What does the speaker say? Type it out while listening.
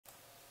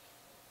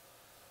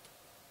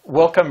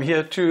Welcome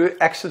here to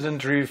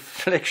Accident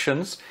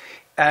Reflections,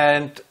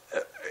 and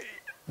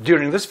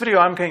during this video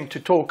I'm going to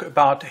talk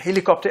about a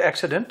helicopter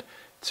accident.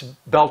 It's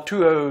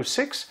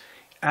B206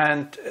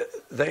 and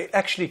they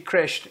actually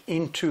crashed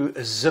into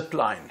a zip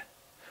line.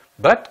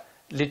 But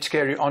let's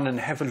carry on and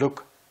have a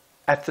look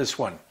at this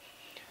one.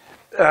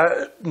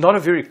 Not a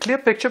very clear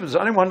picture, but there's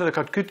only one that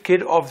got good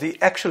kid of the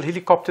actual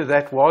helicopter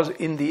that was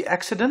in the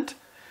accident.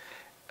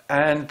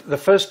 And the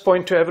first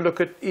point to have a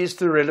look at is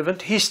the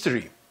relevant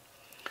history.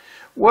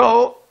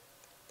 Well,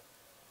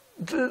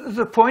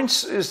 the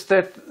points is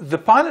that the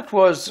pilot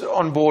was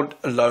on board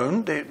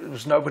alone. There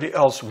was nobody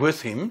else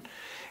with him.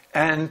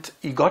 And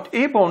he got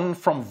airborne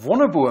from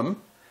Wonderboom,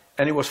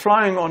 and he was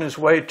flying on his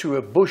way to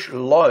a bush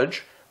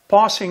lodge,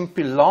 passing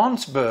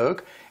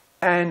Pilanesberg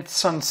and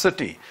Sun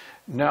City.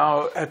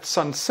 Now, at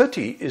Sun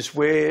City is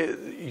where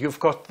you've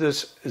got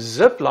this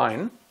zip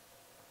line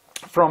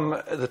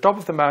from the top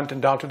of the mountain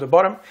down to the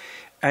bottom,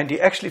 and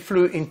he actually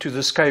flew into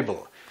this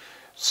cable.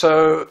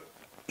 So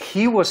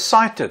he was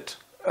sighted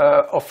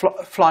of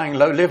flying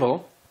low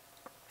level,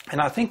 and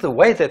I think the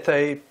way that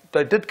they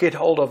did get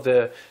hold of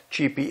the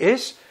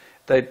GPS,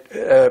 they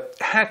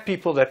had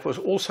people that was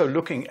also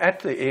looking at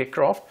the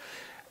aircraft,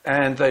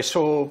 and they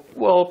saw,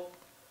 well,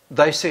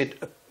 they said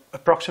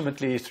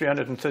approximately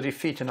 330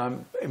 feet, and I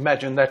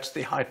imagine that's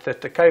the height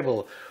that the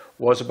cable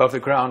was above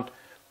the ground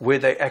where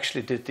they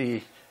actually did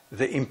the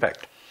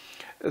impact.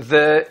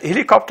 The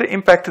helicopter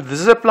impacted the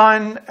zip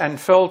line and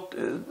fell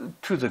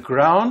to the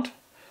ground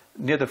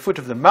near the foot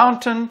of the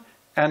mountain,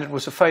 and it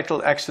was a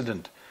fatal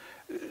accident.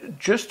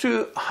 Just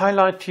to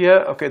highlight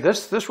here, okay,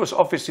 this was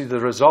obviously the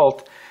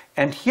result,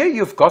 and here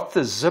you've got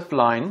the zip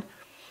line,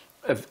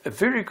 a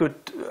very good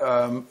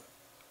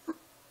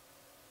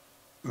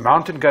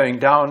mountain going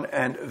down,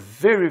 and a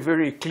very,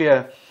 very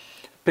clear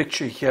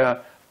picture here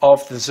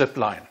of the zip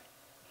line.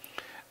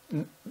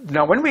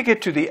 Now, when we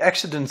get to the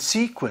accident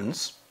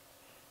sequence,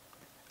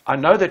 I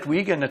know that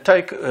we're going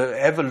to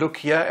have a look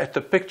here at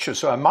the picture,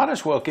 so I might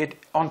as well get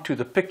onto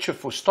the picture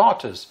for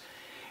starters.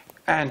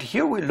 And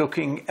here we're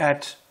looking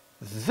at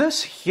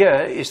this.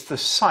 Here is the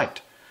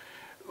site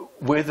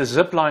where the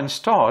zip line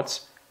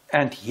starts,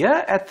 and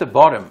here at the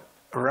bottom,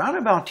 around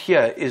about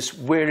here, is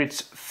where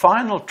its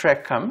final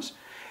track comes.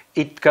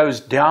 It goes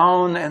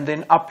down and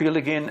then uphill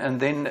again, and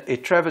then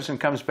it travels and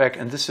comes back,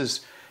 and this is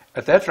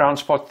at that round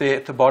spot there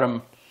at the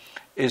bottom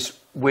is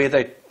where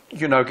they,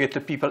 you know, get the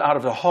people out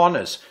of the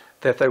harness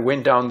that they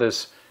went down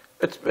this.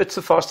 It's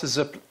the fastest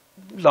zip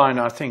line,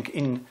 I think,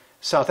 in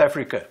South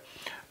Africa.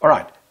 All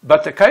right,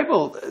 but the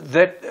cable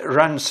that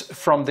runs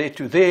from there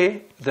to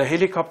there, the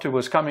helicopter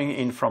was coming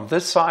in from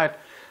this side,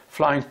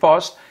 flying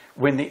past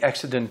when the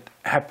accident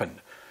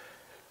happened.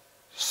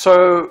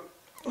 So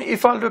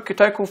if I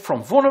take off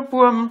from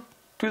Wonderboom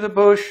to the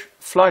bush,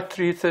 flight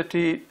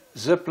 330,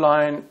 zip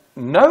line,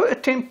 no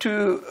attempt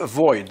to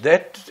avoid.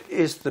 That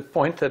is the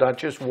point that I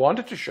just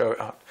wanted to show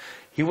out.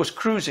 He was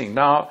cruising.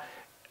 Now,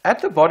 at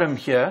the bottom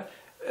here,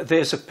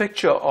 there's a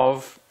picture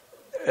of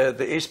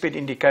the airspeed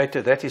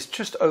indicator that is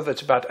just over,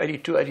 it's about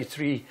 82,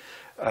 83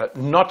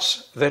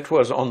 knots that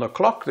was on the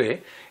clock there,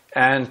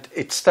 and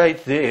it stayed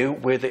there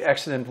where the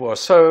accident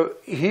was. So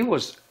he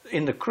was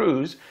in the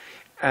cruise,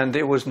 and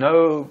there was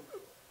no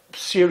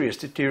serious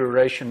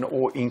deterioration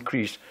or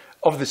increase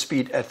of the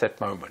speed at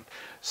that moment.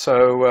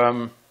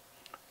 So,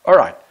 all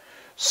right.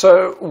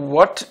 So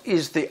what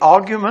is the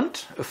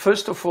argument?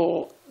 First of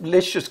all,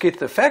 let's just get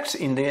the facts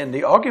in there. And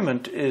the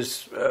argument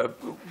is,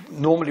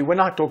 normally when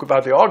I talk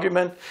about the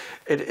argument,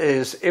 it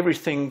is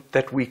everything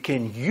that we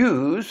can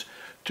use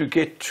to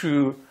get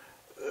to,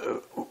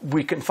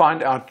 we can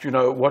find out, you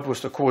know, what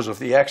was the cause of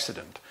the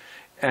accident.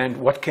 And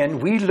what can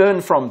we learn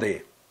from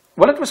there?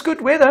 Well, it was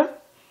good weather.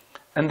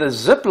 And the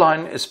zip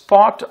line is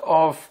part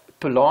of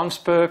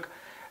Pilanesberg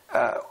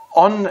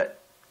on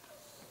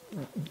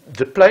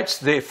the plates,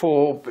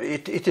 therefore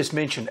it is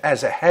mentioned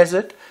as a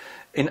hazard.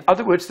 In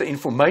other words, the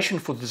information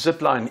for the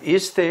zip line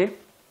is there.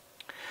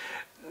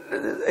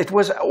 It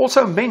was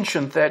also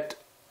mentioned that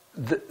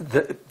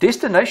the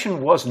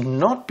destination was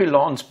not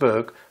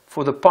Pilanesberg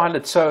for the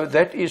pilot, so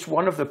that is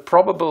one of the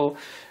probable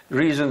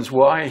reasons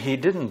why he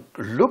didn't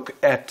look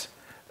at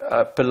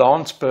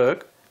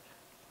Pilanesberg.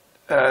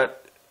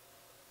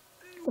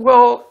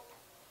 Well,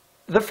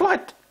 the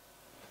flight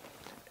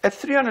at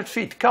 300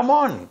 feet, come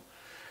on.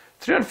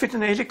 300 feet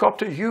in a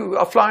helicopter, you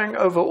are flying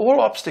over all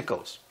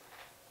obstacles.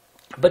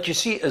 But you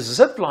see, a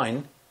zip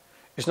line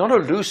is not a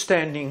loose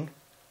standing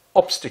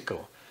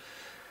obstacle.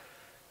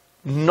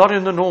 Not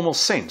in the normal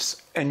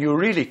sense. And you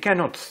really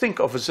cannot think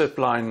of a zip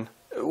line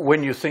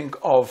when you think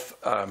of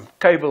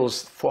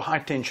cables for high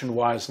tension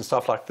wires and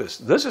stuff like this.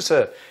 This is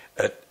a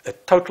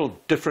total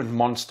different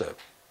monster.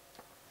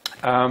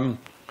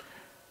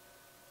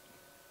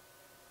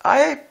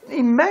 I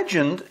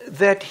imagined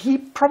that he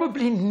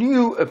probably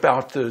knew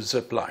about the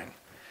zip line.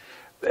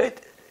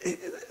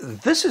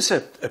 This is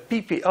a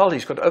PPL.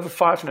 He's got over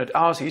 500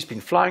 hours. He's been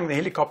flying the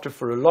helicopter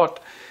for a lot.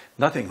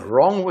 Nothing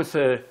wrong with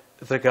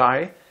the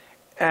guy.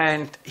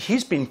 And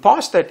he's been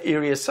past that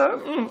area.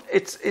 So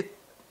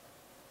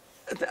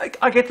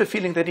I get the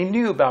feeling that he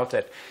knew about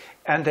that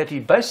and that he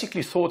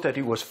basically thought that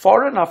he was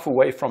far enough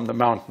away from the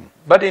mountain.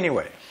 But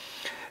anyway,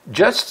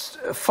 just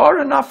far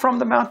enough from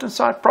the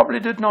mountainside, probably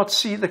did not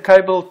see the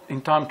cable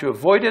in time to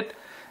avoid it,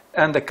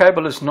 and the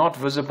cable is not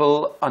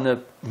visible on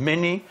a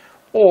mini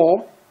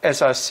or,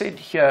 as I said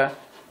here,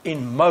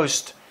 in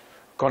most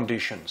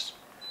conditions.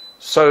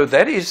 So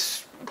that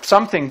is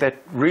something that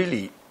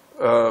really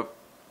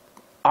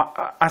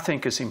I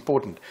think is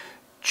important.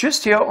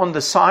 Just here on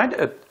the side,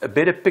 a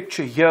better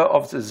picture here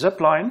of the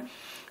zip line,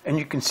 and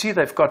you can see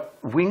they've got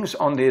wings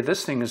on there.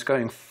 This thing is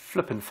going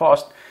flipping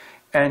fast,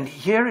 and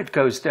here it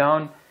goes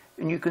down,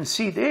 and you can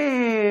see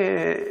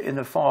there in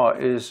the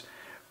far is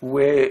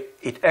where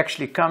it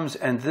actually comes,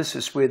 and this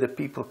is where the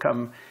people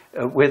come,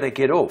 where they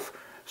get off.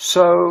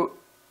 So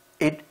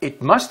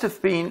it must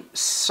have been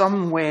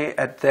somewhere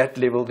at that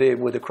level there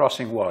where the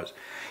crossing was.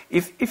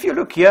 If you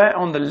look here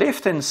on the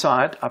left-hand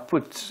side, I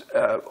put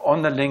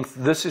on the length,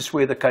 this is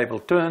where the cable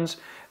turns,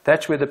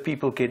 that's where the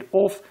people get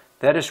off,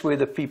 that is where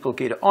the people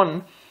get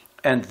on,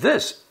 and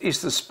this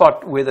is the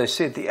spot where they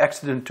said the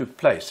accident took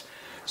place.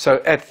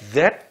 So at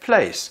that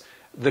place,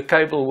 the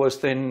cable was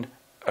then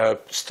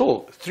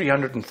still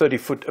 330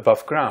 foot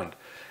above ground.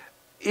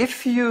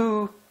 If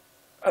you,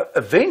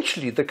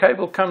 eventually the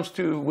cable comes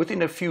to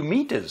within a few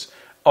meters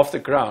of the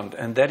ground,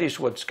 and that is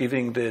what's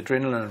giving the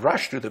adrenaline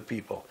rush to the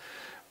people.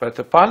 But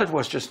the pilot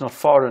was just not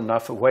far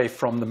enough away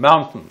from the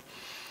mountain.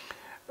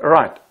 All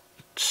right,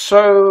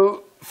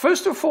 so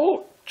first of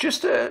all,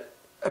 just a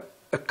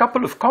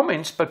couple of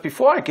comments, but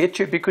before I get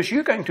to you, because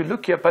you're going to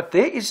look here, but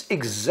there is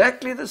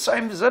exactly the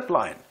same zip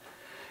line.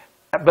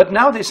 But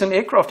now there's an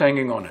aircraft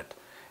hanging on it.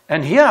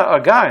 And here are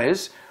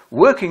guys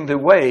working their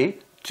way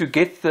to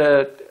get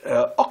the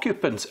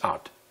occupants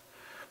out.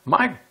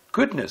 My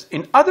goodness.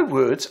 In other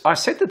words, I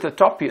said at the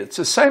top here, it's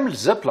the same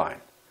zip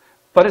line,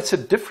 but it's a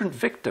different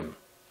victim.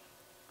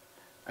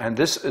 And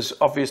this is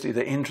obviously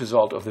the end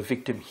result of the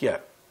victim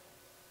here.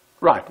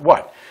 Right,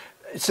 what?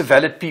 It's a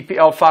valid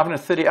PPL,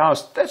 530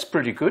 hours. That's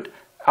pretty good.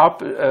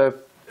 Our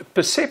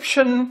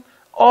perception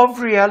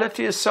of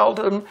reality is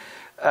seldom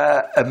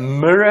a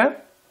mirror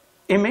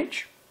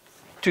image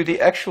to the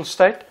actual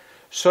state.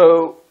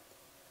 So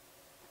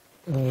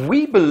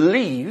we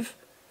believe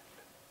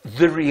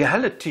the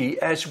reality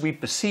as we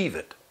perceive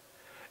it.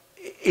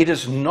 It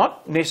is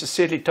not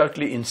necessarily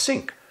totally in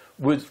sync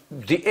with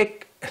the,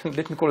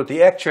 let me call it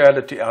the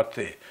actuality out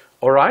there.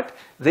 All right?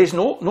 There's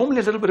normally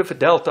a little bit of a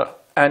delta.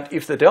 And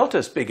if the delta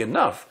is big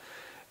enough,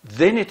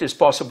 then it is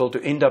possible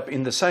to end up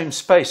in the same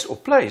space or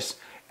place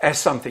as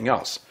something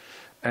else.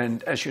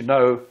 And as you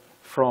know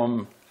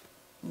from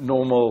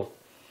normal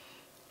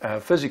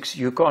physics,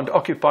 you can't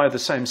occupy the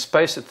same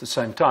space at the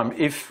same time.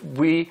 If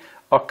we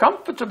are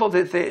comfortable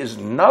that there is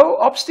no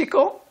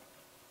obstacle,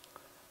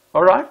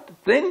 all right,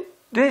 then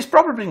there's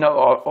probably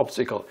no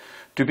obstacle.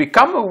 To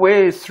become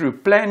aware through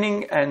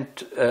planning and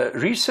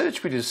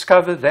research, we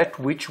discover that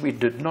which we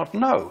did not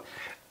know.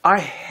 I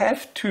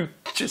have to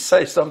just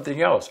say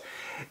something else.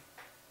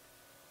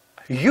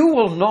 You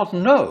will not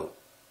know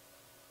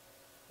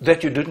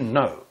that you didn't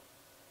know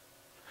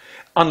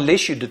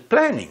unless you did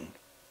planning,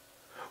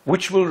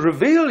 which will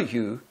reveal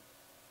you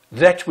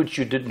that which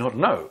you did not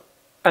know.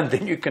 And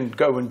then you can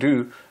go and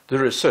do the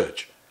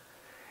research.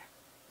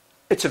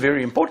 It's a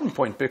very important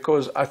point,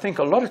 because I think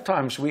a lot of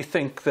times we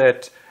think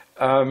that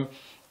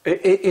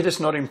it is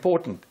not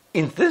important.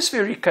 In this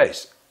very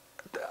case,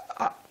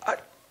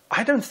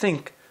 I don't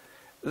think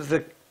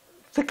the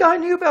guy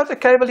knew about the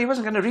cable. He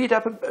wasn't going to read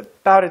up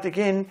about it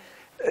again.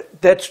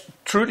 That's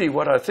truly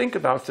what I think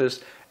about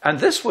this. And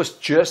this was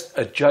just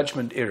a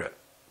judgment error.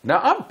 Now,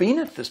 I've been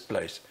at this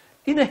place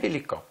in a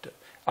helicopter.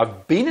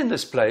 I've been in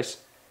this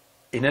place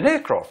in an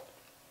aircraft.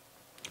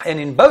 And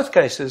in both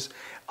cases,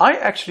 I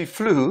actually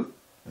flew,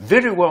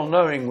 very well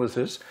knowing with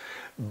this,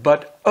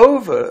 but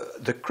over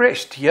the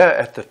crest here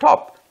at the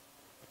top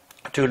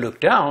to look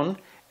down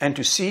and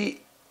to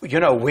see, you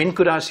know, when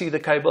could I see the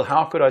cable,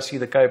 how could I see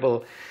the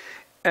cable,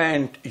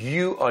 and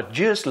you are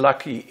just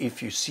lucky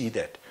if you see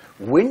that.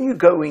 When you're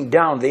going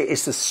down, there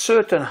is a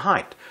certain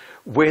height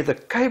where the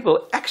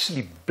cable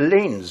actually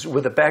blends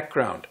with the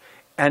background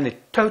and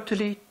it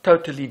totally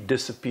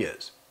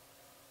disappears.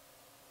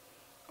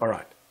 All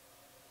right.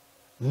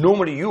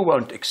 Normally you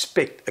won't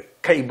expect a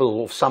cable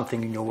or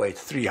something in your way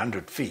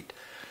 300 feet.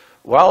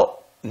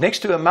 Well, next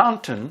to a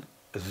mountain,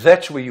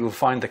 that's where you will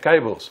find the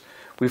cables.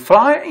 We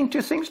fly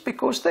into things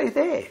because they're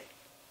there.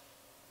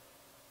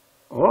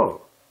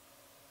 Oh.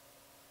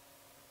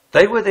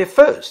 They were there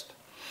first.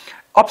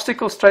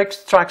 Obstacle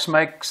strikes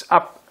makes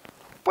up,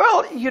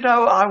 well, you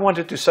know, I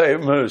wanted to say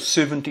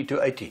 70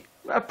 to 80.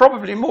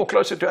 Probably more,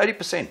 closer to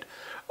 80%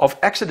 of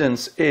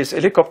accidents is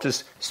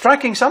helicopters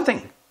striking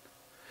something.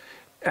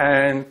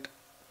 And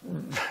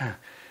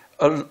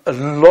a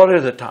lot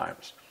of the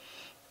times,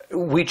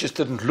 we just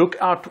didn't look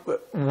out.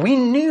 We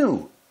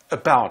knew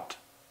about,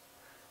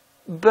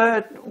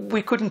 but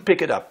we couldn't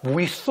pick it up.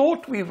 We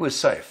thought we were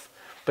safe,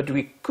 but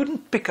we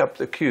couldn't pick up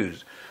the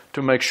cues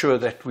to make sure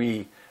that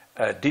we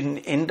didn't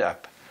end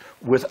up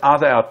with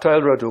either our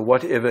tail rod or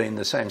whatever in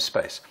the same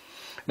space.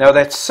 Now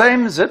that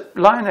same zip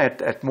line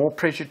at more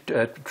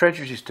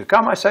tragedies to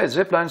come, I say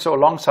zip lines are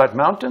alongside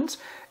mountains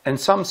and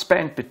some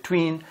span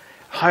between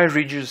high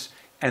ridges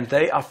and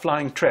they are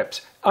flying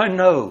traps. I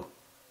know.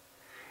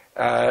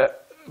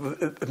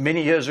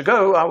 Many years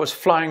ago I was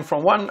flying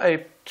from one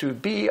A to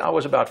B. I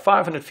was about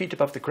 500 feet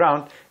above the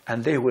ground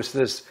and there was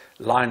this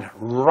line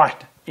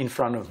right in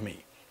front of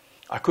me.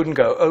 I couldn't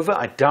go over.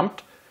 I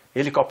dumped.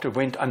 Helicopter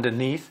went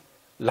underneath.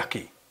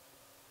 Lucky.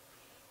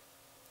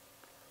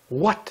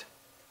 What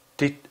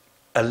did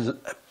a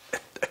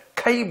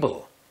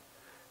cable,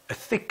 a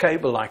thick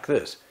cable like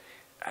this,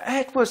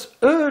 it was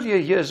earlier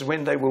years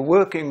when they were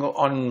working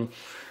on,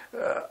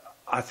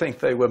 I think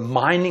they were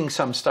mining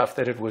some stuff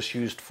that it was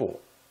used for.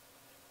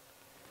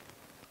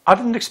 I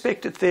didn't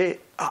expect it there.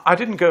 I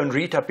didn't go and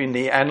read up in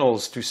the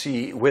annals to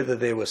see whether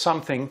there was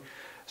something.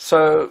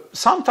 So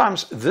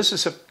sometimes this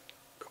is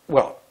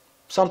well,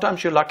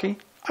 sometimes you're lucky.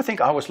 I think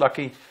I was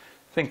lucky.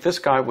 I think this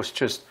guy was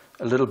just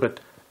a little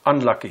bit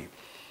unlucky.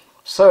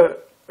 So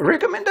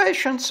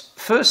recommendations.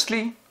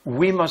 Firstly,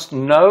 we must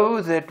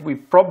know that we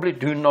probably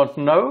do not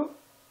know,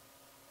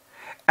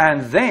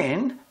 and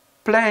then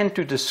plan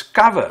to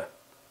discover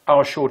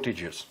our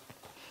shortages.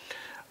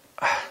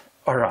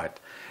 All right.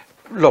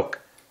 Look,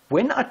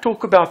 when I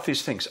talk about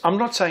these things, I'm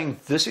not saying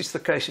this is the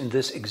case in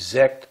this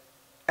exact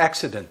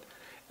accident.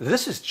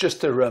 This is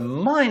just a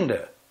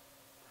reminder.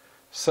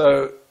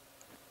 So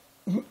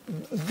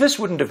this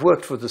wouldn't have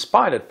worked for this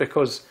pilot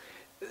because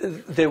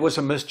there was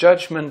a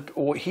misjudgment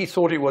or he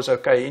thought he was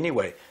okay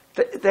anyway.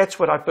 That's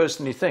what I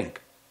personally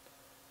think.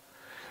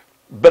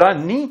 But I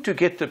need to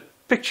get the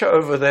picture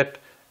over that.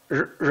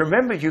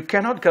 Remember, you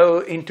cannot go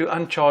into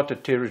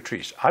uncharted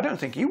territories. I don't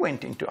think he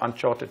went into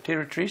uncharted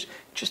territories,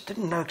 just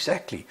didn't know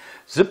exactly.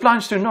 Zip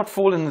lines do not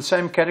fall in the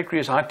same category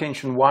as high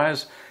tension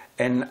wires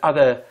and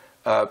other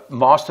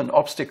mast and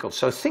obstacles.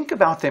 So think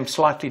about them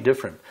slightly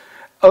different.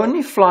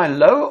 Only fly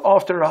low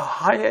after a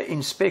higher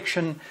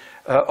inspection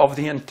of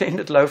the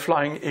intended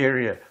low-flying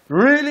area.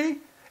 Really?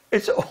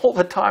 It's all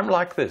the time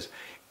like this.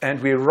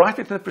 And we write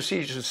it in the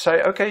procedures to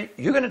say, okay,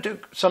 you're going to do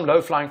some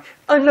low-flying.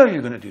 I know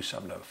you're going to do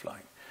some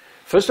low-flying.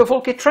 First of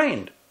all, get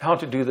trained how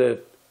to do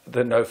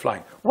the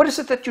no-flying. What is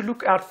it that you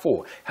look out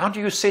for? How do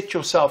you set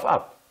yourself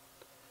up?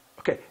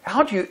 Okay,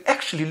 how do you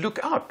actually look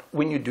out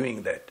when you're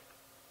doing that?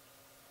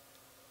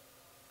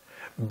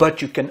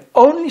 But you can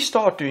only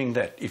start doing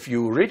that if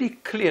you're already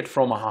cleared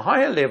from a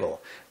higher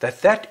level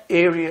that that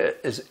area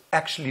is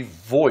actually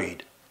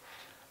void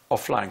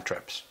of flying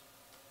traps.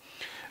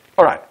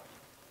 All right.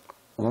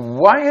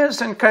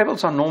 Wires and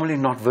cables are normally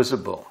not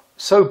visible.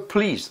 So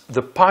please,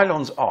 the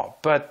pylons are.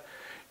 But,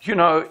 you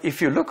know, if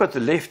you look at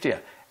the left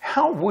here,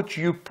 how would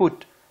you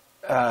put,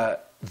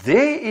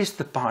 there is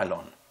the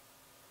pylon.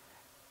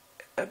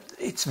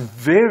 It's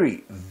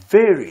very,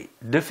 very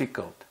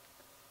difficult.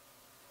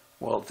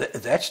 Well,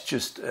 that's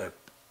just a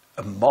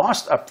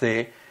mast up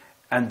there,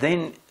 and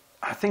then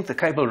I think the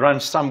cable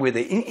runs somewhere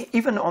there.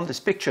 Even on this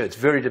picture, it's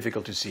very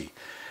difficult to see.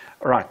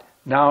 All right,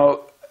 now,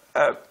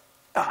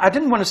 I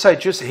didn't want to say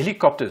just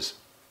helicopters,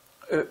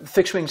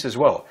 fixed wings as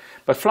well,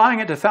 but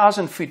flying at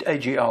 1,000 feet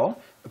AGL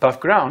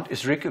above ground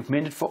is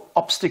recommended for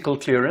obstacle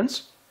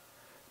clearance,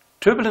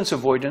 turbulence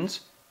avoidance,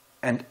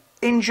 and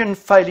engine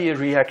failure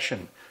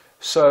reaction.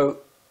 So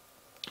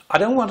I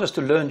don't want us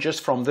to learn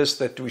just from this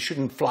that we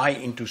shouldn't fly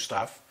into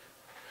stuff.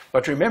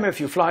 But remember, if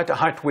you fly at a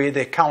height where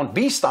there can't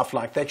be stuff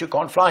like that, you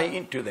can't fly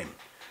into them.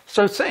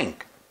 So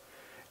think,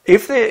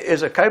 if there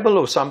is a cable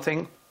or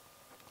something,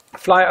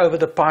 fly over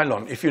the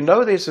pylon. If you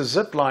know there's a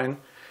zip line,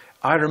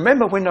 I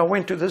remember when I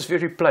went to this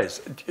very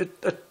place,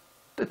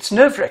 it's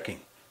nerve-wracking,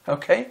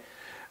 okay?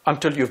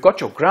 Until you've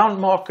got your ground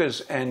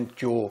markers and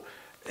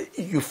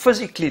you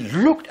physically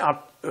look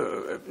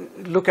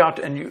out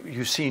and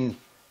you've seen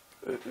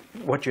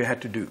what you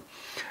had to do.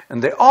 And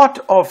the art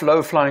of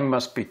low flying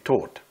must be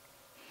taught.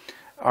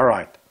 All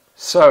right,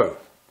 so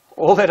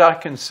all that I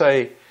can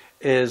say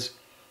is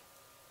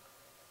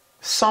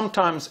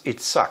sometimes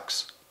it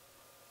sucks.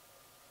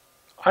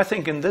 I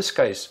think in this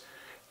case,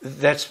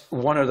 that's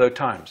one of those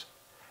times.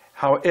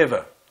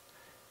 However,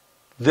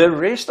 the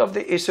rest of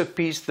the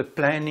SOPs, the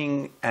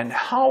planning, and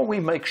how we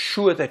make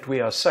sure that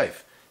we are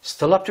safe,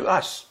 still up to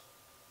us.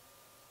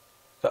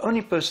 The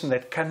only person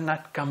that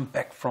cannot come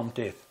back from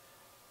death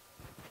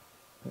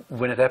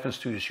when it happens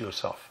to you is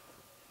yourself.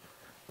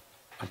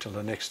 Until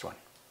the next one.